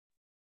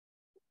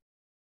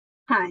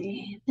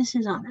Hi, this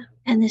is Anna,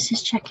 and this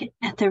is Check It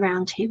at the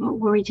Round Table,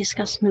 where we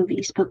discuss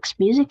movies, books,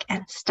 music,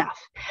 and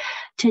stuff.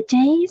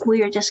 Today,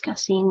 we are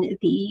discussing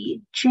the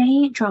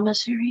J drama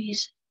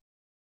series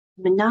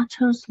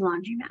Minato's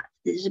Laundromat.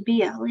 This is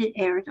BL. It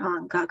aired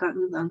on Gaga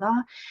Ooh La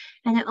La,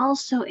 and it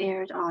also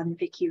aired on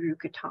Vicky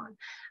Rukatan.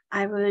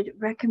 I would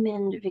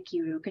recommend Vicky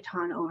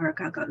Rukatan over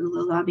Gaga Ooh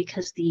La La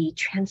because the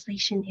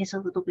translation is a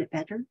little bit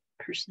better,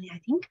 personally, I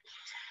think.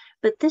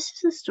 But this is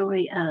the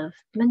story of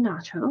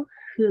Minato,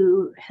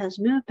 who has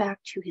moved back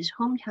to his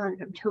hometown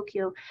from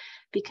Tokyo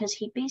because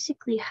he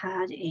basically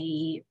had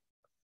a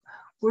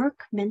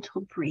work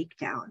mental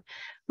breakdown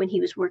when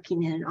he was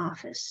working in an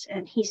office.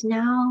 And he's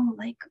now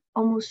like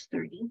almost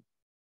 30.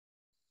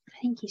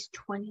 I think he's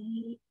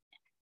 20,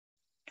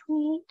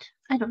 28.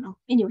 I don't know.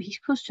 Anyway, he's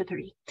close to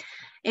 30.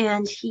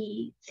 And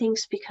he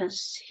thinks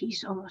because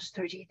he's almost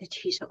 30 that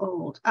he's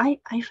old. I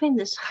find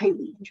this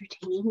highly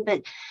entertaining,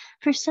 but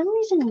for some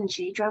reason in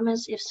J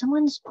dramas, if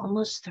someone's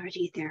almost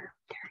 30, they're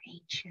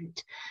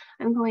ancient.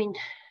 I'm going,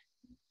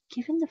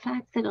 given the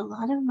fact that a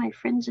lot of my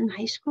friends in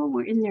high school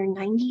were in their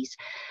 90s,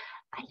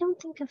 I don't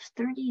think of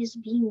 30 as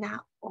being that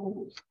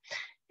old.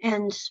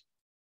 And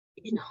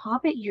in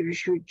Hobbit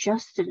years, you're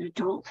just an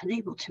adult and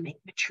able to make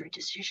mature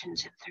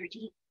decisions at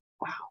 30.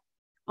 Wow.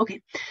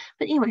 Okay.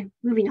 But anyway,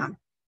 moving on.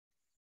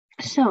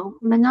 So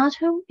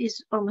Minato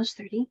is almost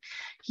 30.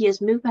 He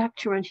has moved back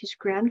to run his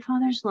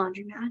grandfather's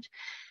laundromat.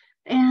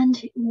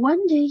 And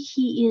one day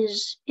he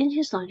is in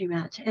his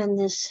laundromat, and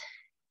this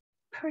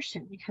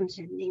person comes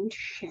in named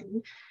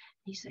Shin.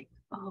 He's like,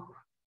 oh,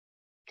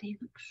 they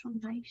look so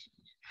nice.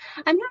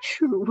 I'm not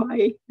sure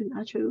why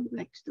Minato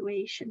likes the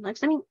way Shin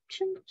looks. I mean,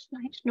 Shin looks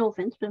nice, no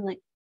offense, but I'm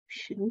like,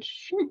 Shin,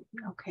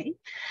 okay.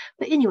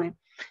 But anyway,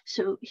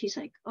 so he's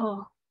like,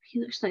 oh, he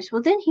looks nice.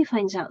 Well, then he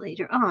finds out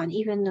later on,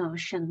 even though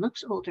Shin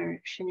looks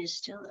older, Shin is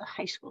still a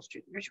high school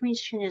student, which means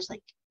Shin is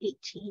like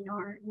 18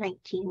 or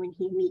 19 when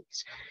he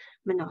meets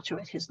Minato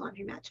at his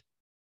laundromat.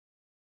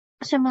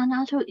 So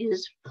Minato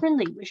is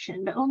friendly with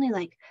Shin, but only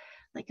like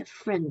a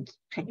friend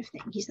kind of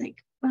thing. He's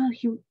like, well,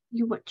 you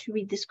want to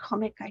read this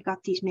comic? I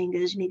got these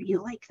mangas. Maybe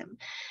you like them.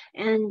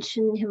 And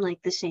Shin and him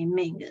like the same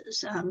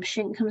mangas.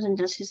 Shin comes and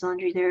does his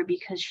laundry there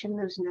because Shin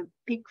lives in a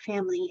big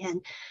family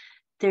and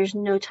there's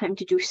no time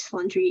to do his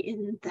laundry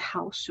in the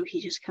house. So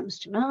he just comes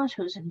to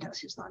Minato's and does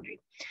his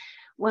laundry.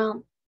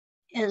 Well,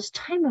 as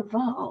time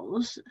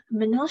evolves,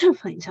 Minato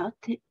finds out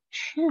that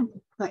Shin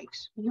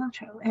likes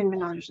Minato. And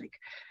Minato's like,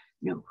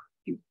 no,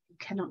 you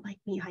cannot like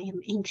me. I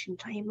am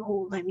ancient. I am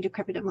old. I'm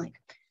decrepit. I'm like,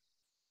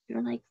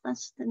 you're like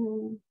less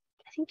than,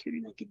 I think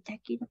you're like a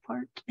decade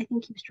apart. I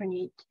think he was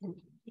 28 and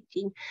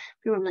 18.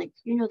 But I'm like,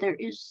 there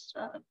is,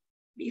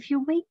 if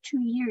you wait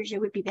 2 years,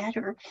 it would be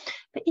better.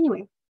 But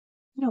anyway,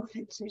 no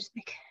offense. There's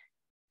like,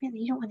 really,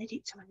 you don't want to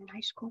date someone in high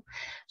school.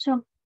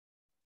 So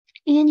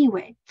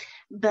anyway,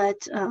 but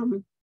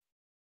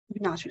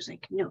Minato's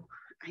like, no,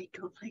 I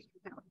don't like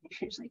you now. And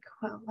she's like,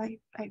 well, I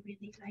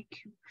really like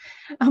you.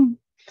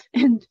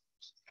 And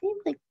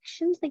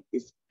Shin's like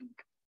this big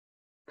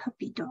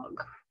puppy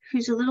dog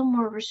who's a little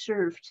more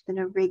reserved than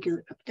a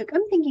regular puppy dog.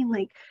 I'm thinking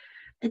like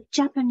a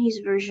Japanese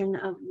version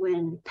of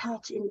when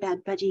Pat in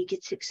Bad Buddy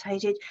gets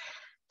excited.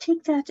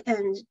 Take that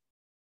and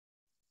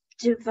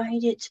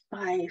divide it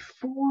by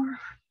 4,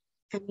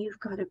 and you've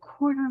got a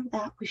quarter of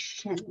that with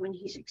Shin when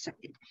he's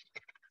excited.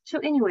 So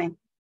anyway,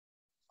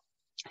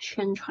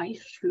 Shin tries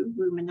to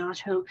woo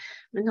Minato.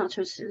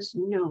 Minato says,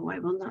 no, I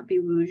will not be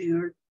wooed.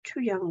 You're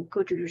too young.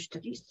 Go do your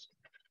studies.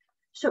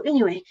 So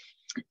anyway,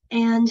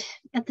 and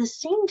at the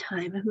same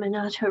time,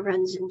 Minato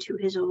runs into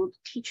his old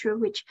teacher,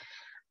 which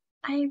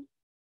I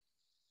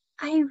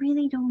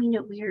really don't mean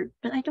it weird,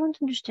 but I don't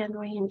understand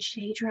why in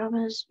J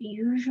dramas,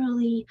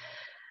 usually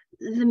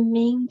the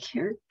main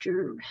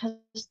character has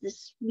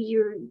this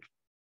weird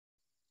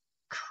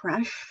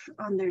crush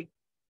on their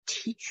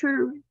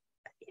teacher.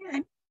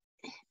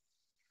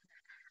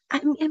 I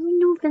mean,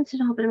 no offense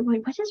at all, but I'm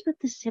going, what is with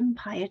the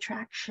senpai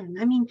attraction?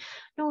 I mean,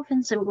 no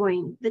offense, I'm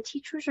going, the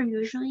teachers are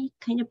usually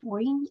kind of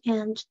boring,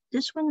 and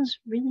this one's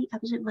really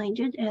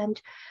absent-minded,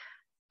 and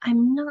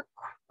I'm not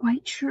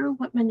quite sure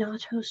what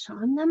Minato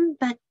saw in them,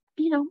 but,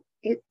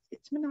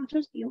 it's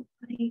Minato's deal,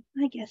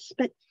 I guess.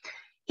 But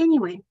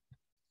anyway,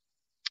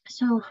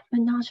 so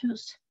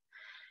Minato's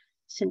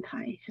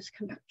senpai has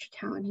come back to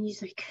town, and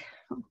he's like,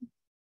 oh,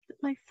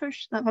 my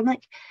first love. I'm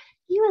like,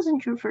 he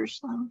wasn't your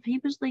first love. He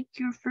was like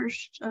your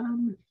first, I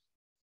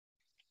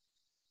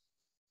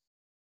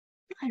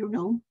don't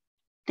know,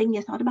 thing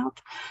you thought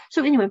about.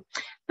 So anyway,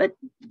 but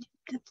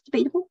that's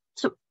debatable.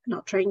 So I'm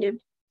not trying to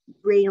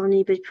rain on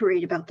anybody's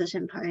parade about the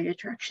senpai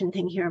attraction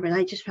thing here, but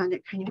I just found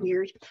it kind of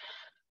weird.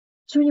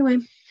 So anyway,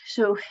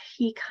 so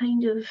he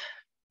kind of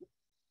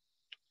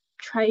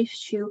tries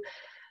to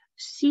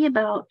see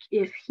about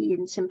if he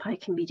and senpai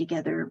can be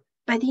together.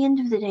 By the end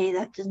of the day,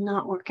 that does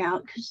not work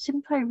out because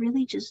senpai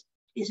really just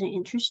isn't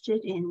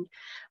interested in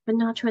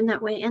Minato in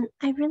that way. And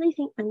I really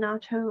think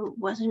Minato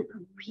wasn't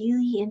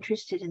really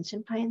interested in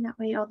senpai in that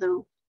way,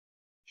 although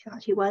he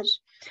thought he was.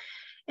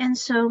 And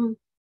so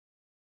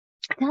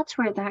that's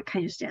where that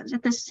kind of stands.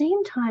 At the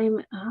same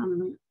time,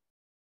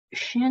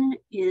 Shin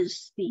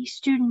is the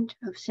student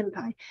of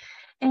Senpai.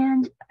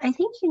 And I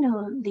think,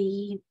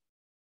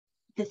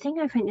 the thing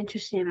I find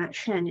interesting about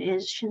Shin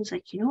is Shin's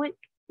like, you know what?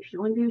 If you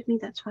want to be with me,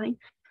 that's fine.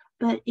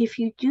 But if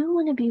you do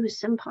want to be with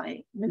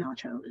Senpai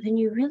Minato, then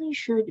you really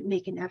should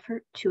make an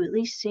effort to at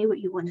least say what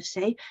you want to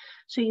say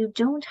so you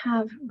don't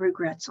have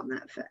regrets on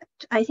that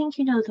fact. I think,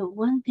 the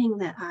one thing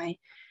that I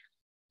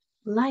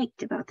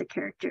liked about the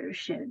character of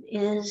Shin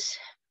is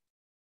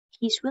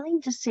he's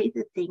willing to say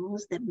the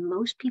things that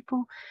most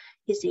people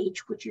his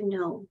age would,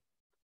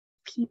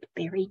 keep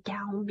buried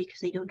down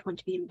because they don't want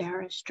to be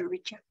embarrassed or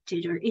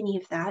rejected or any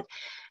of that.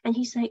 And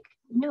he's like,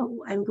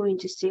 no, I'm going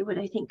to say what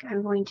I think.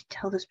 I'm going to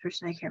tell this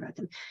person I care about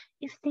them.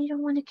 If they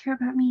don't want to care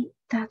about me,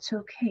 that's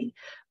okay.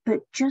 But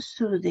just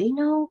so they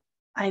know,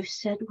 I've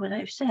said what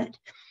I've said.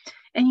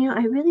 And,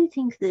 I really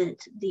think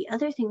that the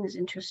other thing that's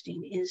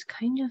interesting is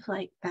kind of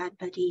like Bad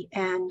Buddy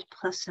and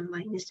plus and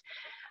minus.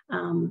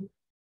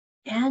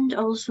 And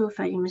also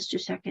Fighting Mr.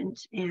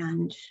 Second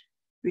and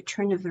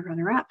Return of the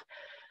Runner-Up.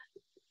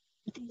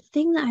 The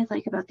thing that I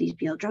like about these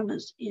BL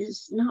dramas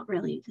is not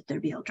really that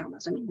they're BL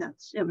dramas. I mean,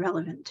 that's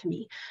irrelevant to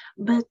me.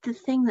 But the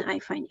thing that I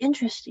find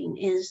interesting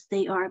is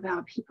they are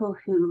about people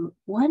who,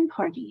 one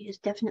party is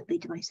definitely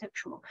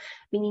demisexual,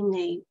 meaning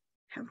they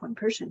have one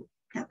person.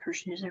 That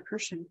person is their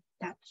person.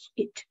 That's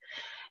it.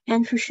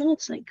 And for Shin,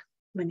 it's like,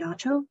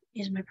 Minato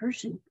is my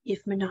person.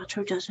 If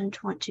Minato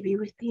doesn't want to be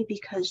with me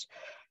because,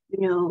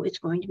 it's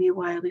going to be a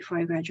while before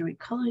I graduate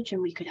college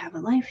and we could have a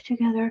life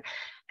together,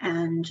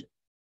 and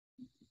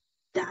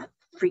that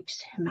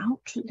freaks him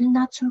out, then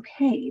that's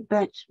okay.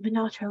 But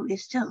Minato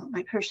is still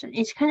my person.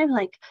 It's kind of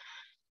like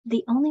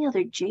the only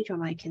other J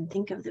drama I can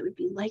think of that would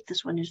be like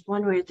this one is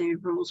one where the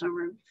roles are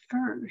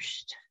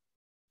reversed.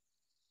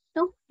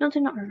 No,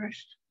 they're not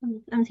reversed.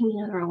 I'm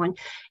thinking of the wrong one.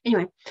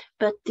 Anyway,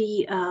 but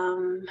the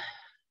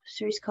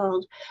series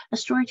called A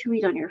Story to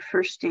Read on Your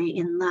First Day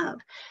in Love,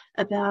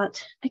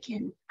 about,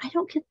 again, I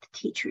don't get the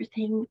teacher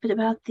thing, but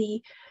about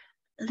the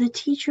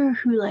teacher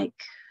who, like,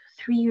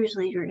 3 years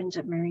later ends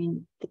up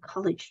marrying the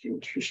college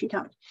student who she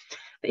taught.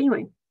 But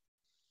anyway,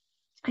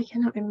 I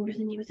cannot remember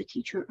the name of the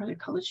teacher or the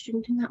college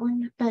student in that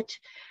one, but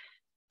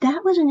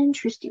that was an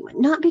interesting one.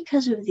 Not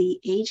because of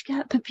the age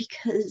gap, but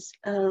because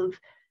of,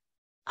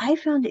 I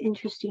found it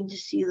interesting to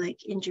see,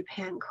 like, in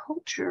Japan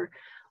culture,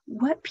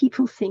 what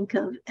people think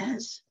of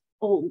as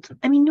old.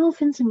 I mean, no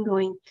offense, I'm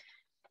going,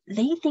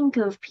 they think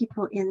of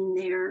people in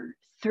their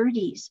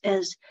 30s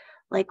as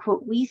like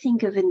what we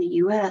think of in the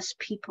US,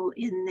 people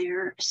in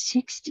their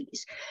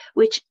 60s,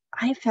 which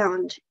I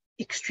found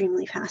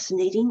extremely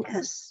fascinating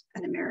as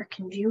an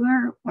American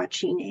viewer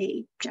watching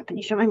a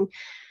Japanese show. I mean,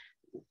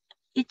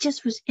 it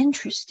just was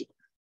interesting.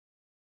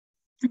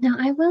 Now,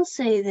 I will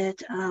say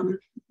that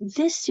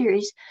this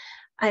series,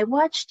 I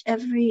watched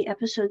every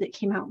episode that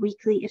came out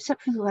weekly,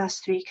 except for the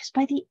last 3, because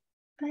by the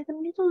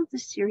middle of the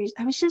series,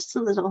 I was just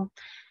a little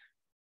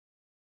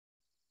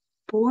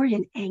bored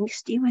and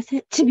angsty with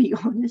it, to be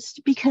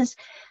honest, because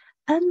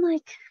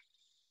unlike,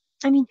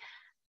 I mean,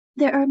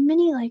 there are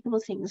many likable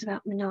things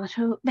about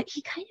Minato, but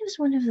he kind of is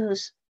one of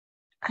those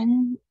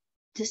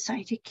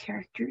undecided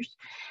characters.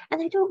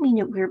 And I don't mean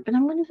it weird, but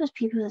I'm one of those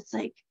people that's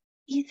like,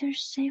 either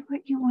say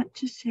what you want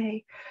to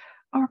say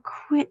or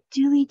quit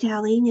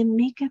dilly-dallying and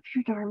make up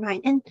your darn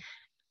mind. And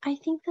I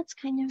think that's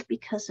kind of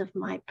because of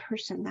my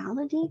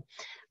personality,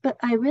 but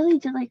I really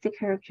did like the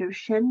character of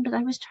Shin, but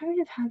I was tired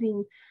of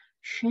having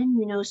Shin,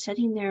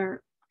 sitting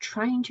there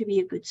trying to be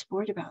a good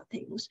sport about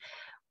things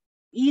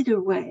either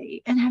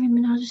way, and having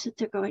Minato sit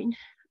there going,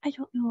 I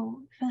don't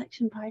know if I like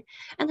Senpai.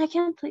 And I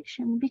can't like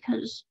Shin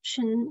because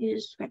Shin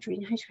is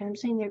graduating high school. I'm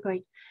sitting there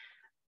going,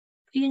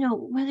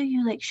 whether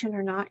you like Shin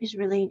or not is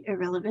really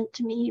irrelevant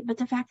to me, but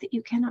the fact that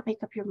you cannot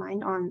make up your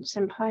mind on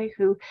Senpai,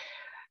 who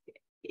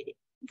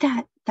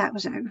that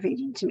was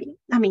aggravating to me.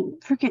 I mean,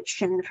 forget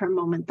Shin for a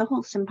moment. The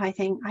whole Senpai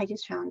thing I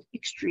just found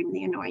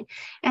extremely annoying.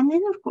 And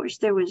then, of course,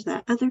 there was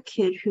that other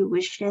kid who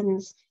was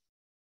Shin's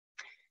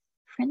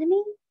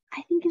frenemy,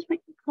 I think is what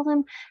you call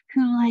him,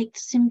 who liked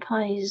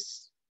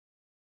Senpai's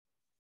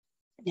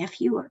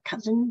nephew or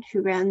cousin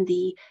who ran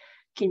the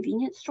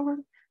convenience store.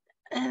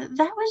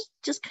 That was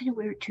just kind of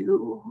weird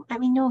too. I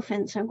mean, no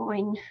offense, I'm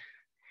going,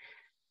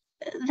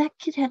 that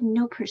kid had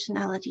no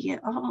personality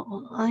at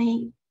all.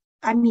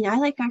 I mean, I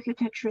like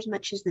architecture as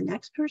much as the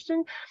next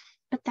person,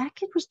 but that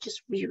kid was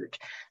just weird.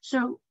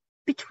 So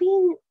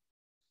between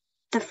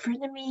the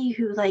frenemy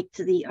who liked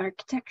the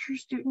architecture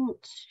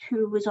student,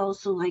 who was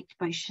also liked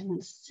by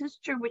Shin's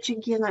sister, which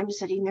again, I'm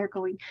sitting there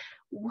going,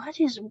 what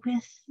is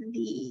with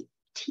the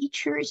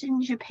teachers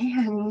in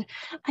Japan?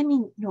 I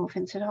mean, no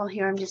offense at all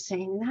here. I'm just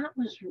saying that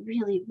was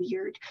really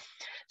weird.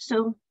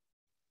 So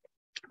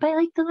by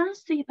like the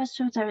last 3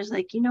 episodes, I was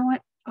like, you know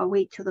what? I'll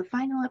wait till the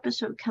final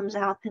episode comes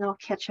out, then I'll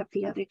catch up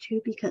the other 2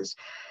 because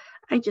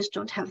I just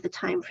don't have the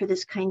time for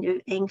this kind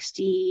of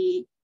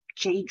angsty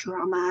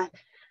J-drama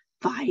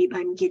vibe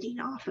I'm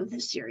getting off of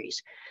this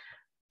series.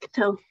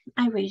 So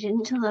I waited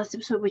until the last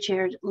episode, which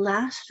aired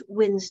last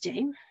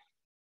Wednesday.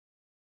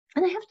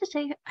 And I have to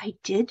say, I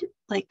did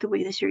like the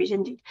way the series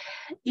ended.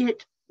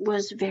 It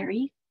was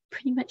very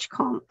pretty much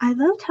calm. I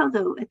loved how,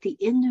 though, at the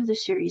end of the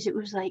series, it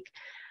was like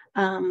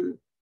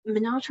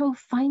Minato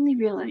finally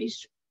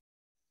realized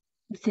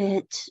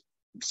that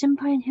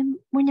Senpai and him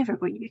were never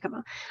going to become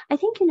a. I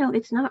think,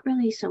 it's not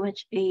really so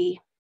much a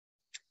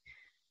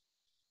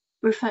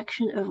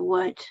reflection of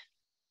what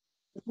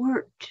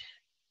worked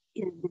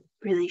in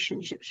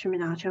relationships for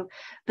Minato,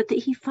 but that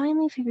he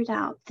finally figured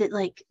out that,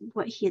 like,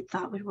 what he had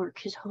thought would work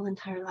his whole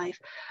entire life,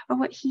 or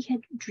what he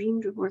had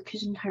dreamed would work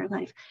his entire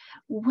life,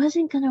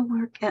 wasn't going to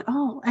work at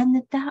all,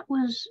 and that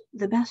was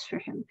the best for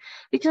him.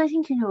 Because I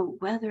think,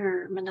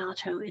 whether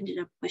Minato ended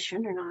up with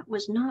Shin or not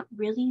was not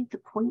really the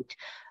point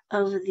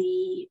of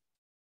the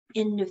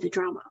end of the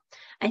drama.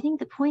 I think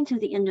the point of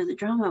the end of the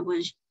drama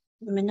was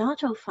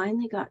Minato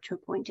finally got to a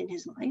point in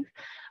his life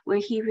where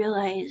he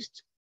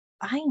realized,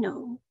 I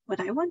know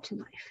what I want in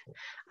life.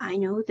 I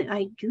know that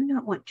I do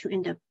not want to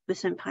end up with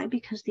Senpai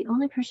because the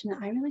only person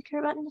that I really care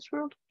about in this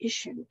world is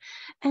Shin.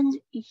 And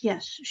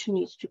yes, Shin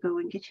needs to go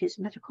and get his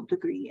medical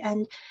degree.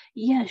 And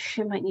yes,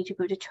 Shin might need to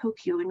go to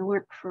Tokyo and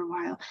work for a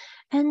while.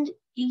 And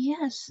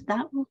yes,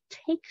 that will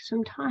take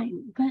some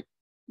time, but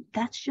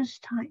that's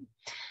just time.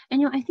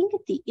 And I think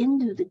at the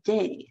end of the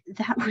day,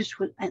 that was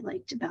what I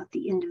liked about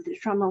the end of the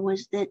drama,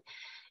 was that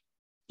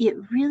it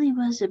really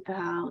was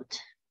about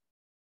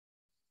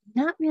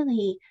not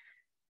really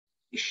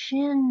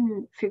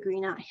Shin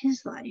figuring out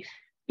his life,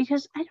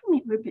 because I don't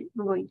mean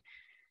we're going,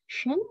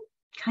 Shin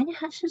kind of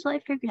has his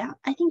life figured out.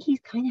 I think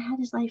he's kind of had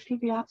his life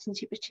figured out since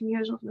he was 10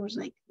 years old and was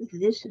like,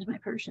 this is my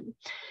person.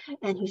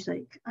 And he's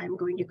like, I'm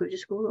going to go to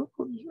school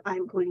locally.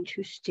 I'm going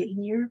to stay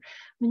near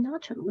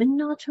Minato.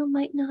 Minato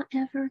might not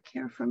ever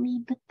care for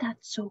me, but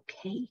that's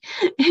okay.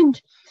 And,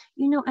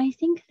 I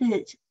think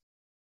that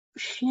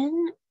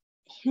Shin,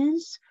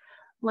 his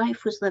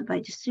life was led by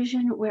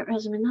decision,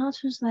 whereas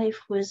Minato's life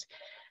was,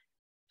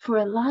 for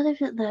a lot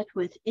of it, led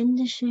with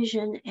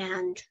indecision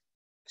and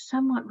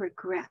somewhat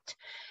regret.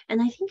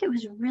 And I think it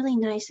was really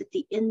nice at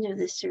the end of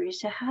this series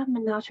to have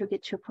Minato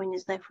get to a point in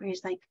his life where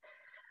he's like,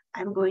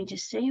 I'm going to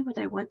say what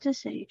I want to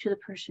say to the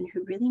person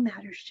who really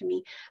matters to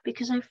me,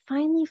 because I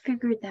finally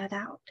figured that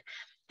out.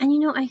 And,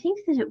 I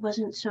think that it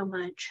wasn't so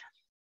much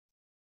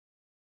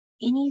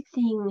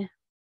anything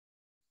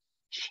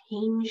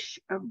changed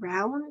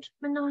around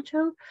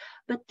Minato,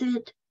 but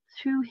that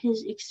through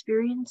his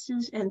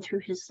experiences and through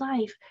his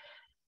life,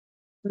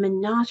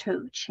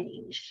 Minato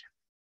changed.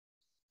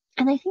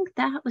 And I think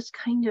that was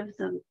kind of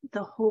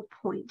the whole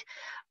point.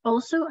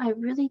 Also, I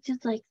really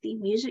did like the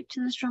music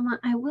to this drama.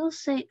 I will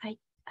say I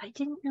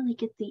didn't really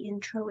get the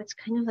intro. It's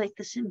kind of like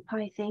the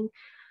Senpai thing.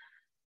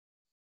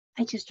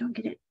 I just don't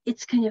get it.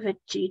 It's kind of a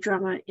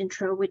J-drama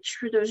intro, which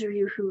for those of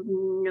you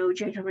who know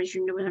J-dramas,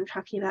 you know what I'm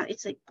talking about.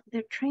 It's like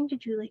they're trying to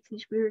do like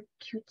these weird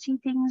cutesy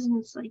things,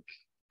 and it's like,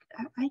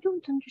 I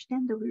don't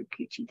understand the weird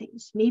cutesy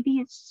things. Maybe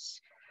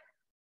it's,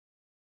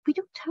 we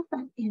don't have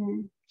that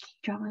in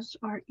K-dramas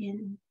or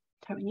in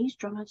Taiwanese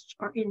dramas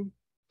or in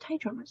Thai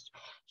dramas.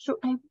 So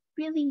I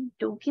really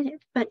don't get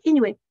it. But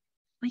anyway,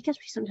 I guess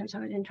we sometimes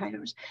have it in Thai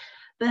dramas.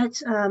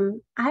 But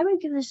I would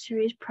give this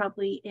series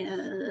probably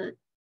a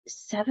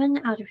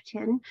 7 out of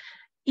 10.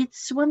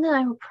 It's one that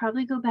I will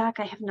probably go back.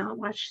 I have not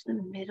watched the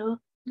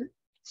middle, the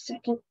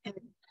second, and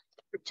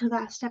to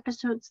last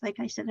episodes, like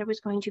I said I was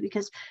going to,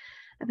 because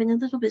I've been a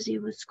little busy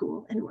with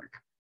school and work.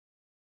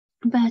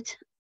 But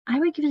I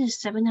would give it a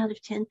 7 out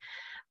of 10.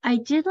 I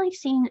did like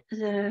seeing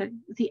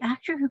the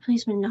actor who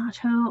plays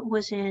Minato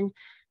was in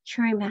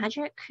Cherry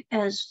Magic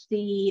as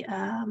the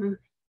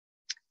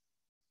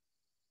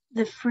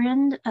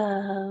friend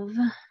of,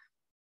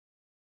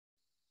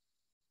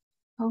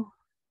 oh,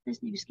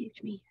 his name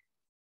escaped me.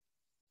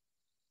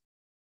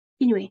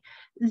 Anyway,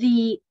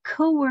 the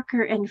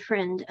co-worker and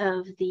friend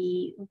of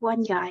the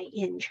one guy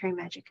in Cherry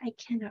Magic. I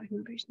cannot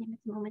remember his name at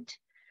the moment.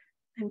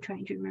 I'm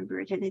trying to remember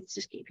it and it's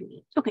escaping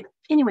me. Okay,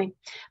 anyway,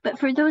 but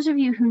for those of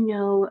you who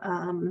know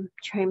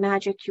Cherry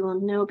Magic, you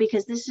will know,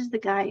 because this is the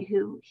guy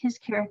who, his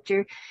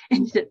character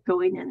ended up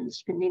going and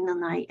spending the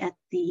night at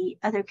the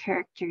other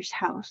character's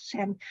house.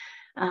 And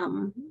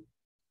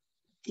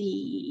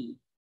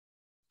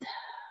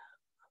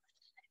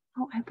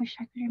I wish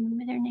I could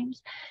remember their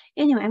names.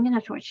 Anyway, I'm going to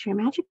have to watch Cherry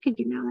Magic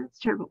again now. That's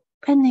terrible.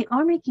 And they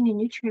are making a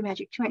new Cherry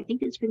Magic too. I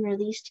think it's been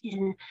released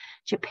in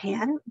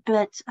Japan,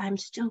 but I'm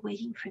still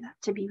waiting for that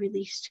to be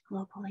released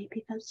globally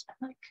because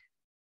like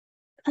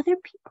other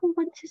people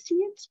want to see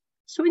it.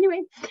 So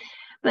anyway,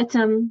 but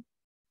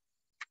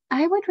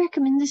I would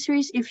recommend this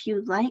series if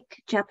you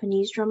like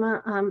Japanese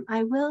drama.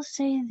 I will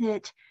say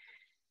that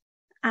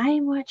I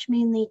watch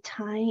mainly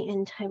Thai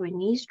and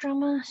Taiwanese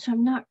drama, so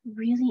I'm not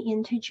really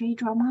into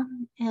J-drama.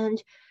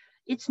 And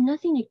it's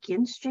nothing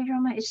against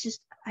J-drama. It's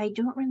just I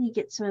don't really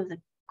get some of the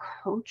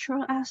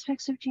cultural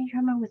aspects of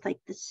J-drama with like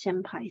the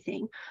senpai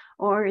thing,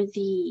 or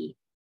the,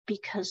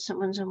 because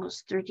someone's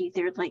almost 30,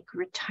 they're like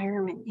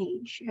retirement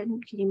age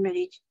and getting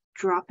ready to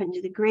drop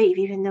into the grave,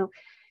 even though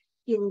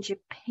in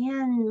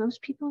Japan,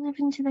 most people live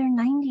into their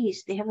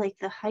 90s. They have like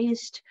the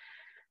highest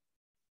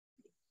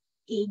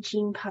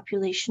aging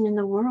population in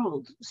the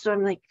world. So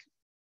I'm like,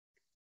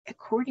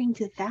 according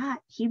to that,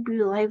 he'd be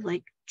alive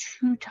like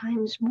 2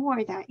 times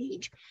more that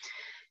age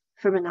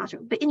for Minato.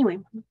 But anyway,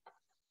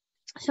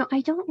 so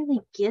I don't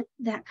really get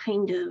that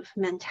kind of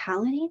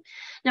mentality.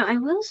 Now, I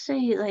will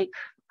say, like,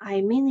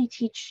 I mainly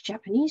teach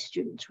Japanese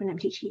students when I'm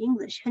teaching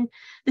English. And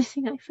the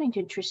thing I find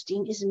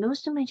interesting is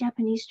most of my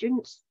Japanese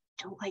students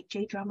don't like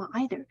J-drama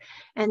either.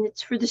 And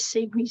it's for the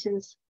same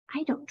reasons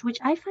I don't, which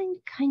I find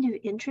kind of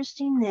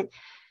interesting, that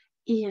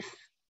if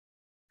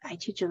I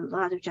teach a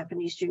lot of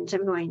Japanese students,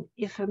 I'm going,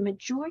 if a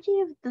majority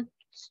of the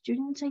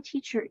students I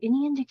teach are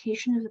any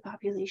indication of the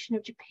population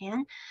of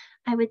Japan,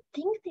 I would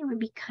think they would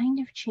be kind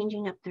of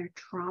changing up their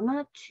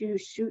drama to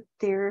suit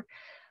their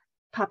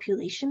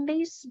population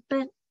base,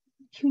 but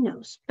who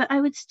knows? But I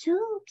would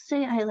still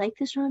say I like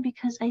this drama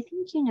because I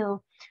think,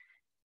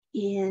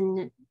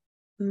 in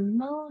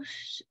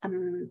most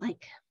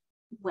like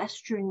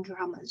Western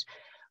dramas,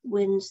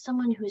 when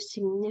someone who is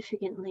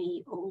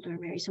significantly older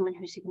marries someone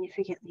who's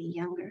significantly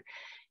younger,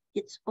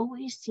 it's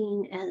always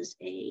seen as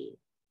a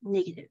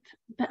negative.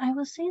 But I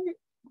will say that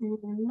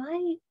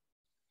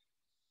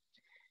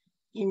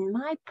in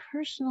my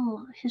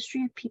personal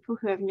history of people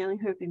who I've known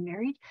who have been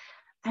married,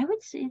 I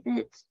would say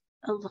that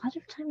a lot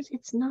of times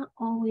it's not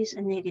always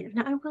a negative.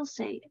 Now, I will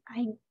say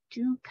I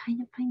do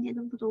kind of find it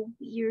a little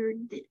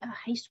weird that a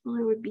high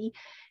schooler would be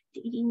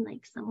dating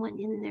like someone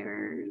in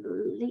their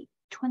late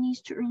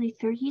 20s to early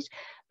 30s.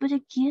 But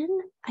again,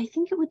 I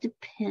think it would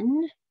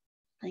depend.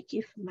 Like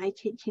if my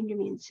kid came to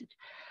me and said,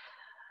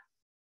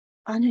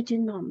 Anna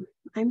Din Mom,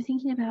 I'm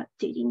thinking about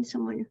dating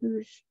someone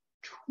who's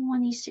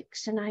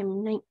 26 and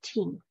I'm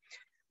 19.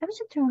 I would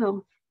sit there and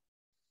go,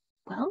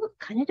 well, it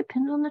kind of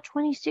depends on the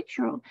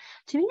 26-year-old.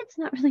 To me, it's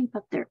not really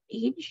about their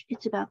age.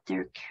 It's about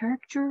their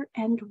character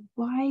and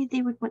why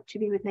they would want to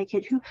be with my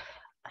kid, who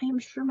I am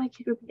sure my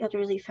kid would be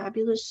utterly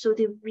fabulous. So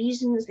the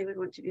reasons they would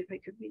want to be with my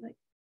kid would be like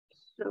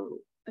so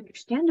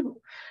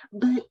understandable.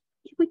 But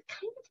it would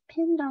kind of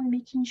depend on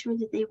making sure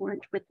that they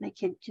weren't with my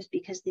kid just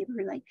because they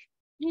were like,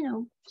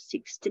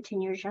 6 to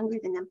 10 years younger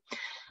than them.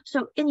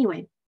 So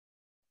anyway,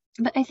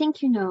 but I think,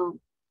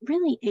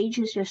 really age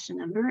is just a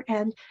number.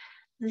 And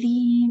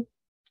the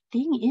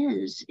thing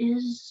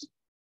is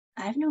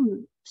I've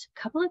known a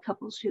couple of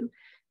couples who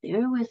they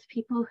were with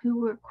people who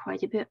were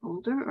quite a bit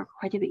older or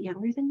quite a bit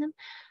younger than them,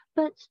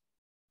 but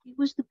it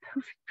was the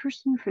perfect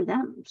person for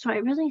them. So I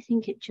really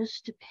think it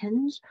just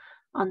depends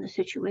on the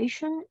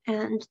situation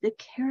and the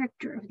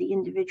character of the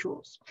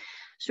individuals.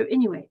 So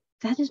anyway,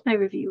 that is my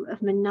review of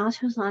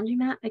Minato's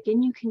Laundromat.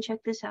 Again, you can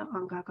check this out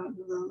on Gaga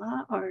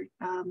Ulala or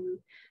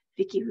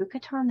Viki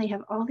Rukatan. They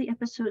have all the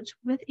episodes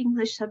with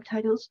English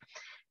subtitles.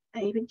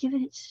 I would give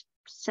it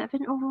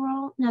 7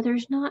 overall. Now,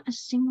 there's not a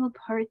single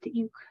part that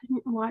you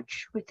couldn't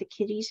watch with the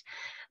kiddies.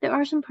 There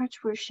are some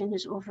parts where Shin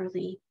is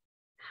overly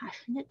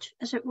passionate,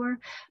 as it were,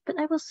 but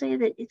I will say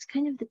that it's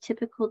kind of the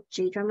typical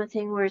J-drama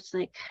thing where it's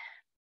like,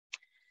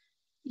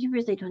 you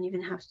really don't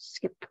even have to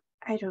skip.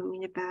 I don't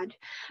mean it bad.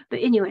 But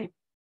anyway,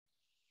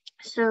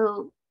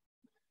 so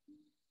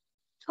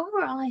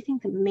overall, I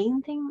think the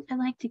main thing I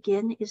liked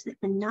again is that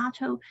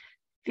Minato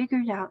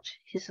figured out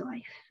his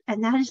life.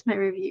 And that is my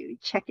review.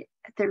 Check it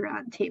at the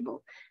round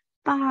table.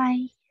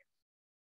 Bye.